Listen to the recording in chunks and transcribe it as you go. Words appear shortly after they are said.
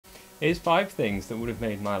Here's 5 things that would have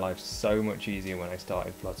made my life so much easier when I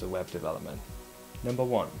started Flutter web development. Number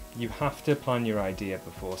 1, you have to plan your idea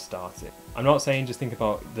before starting. I'm not saying just think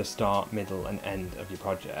about the start, middle and end of your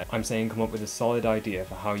project. I'm saying come up with a solid idea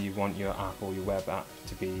for how you want your app or your web app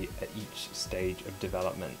to be at each stage of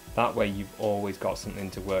development. That way you've always got something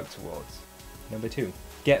to work towards. Number 2,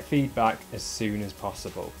 get feedback as soon as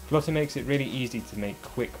possible. Flutter makes it really easy to make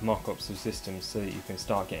quick mock-ups of systems so that you can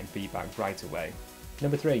start getting feedback right away.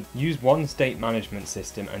 Number 3, use one state management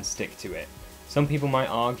system and stick to it. Some people might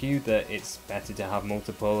argue that it's better to have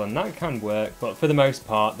multiple, and that can work, but for the most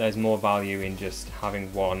part there's more value in just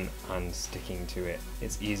having one and sticking to it.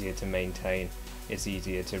 It's easier to maintain, it's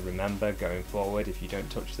easier to remember going forward if you don't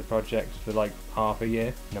touch the project for like half a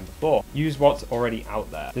year. Number 4, use what's already out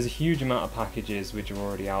there. There's a huge amount of packages which are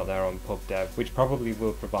already out there on PubDev, which probably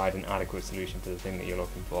will provide an adequate solution for the thing that you're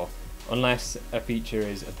looking for. Unless a feature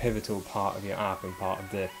is a pivotal part of your app and part of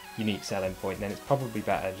the unique selling point, then it's probably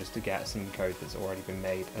better just to get some code that's already been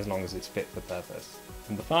made as long as it's fit for purpose.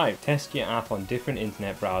 Number 5, test your app on different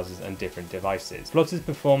internet browsers and different devices. Flutter's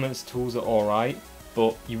performance tools are alright,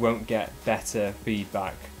 but you won't get better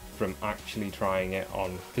feedback from actually trying it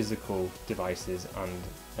on physical devices and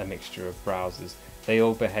a mixture of browsers. They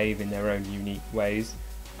all behave in their own unique ways,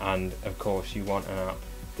 and of course you want an app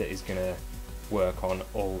that is going to work on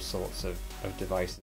all sorts of devices.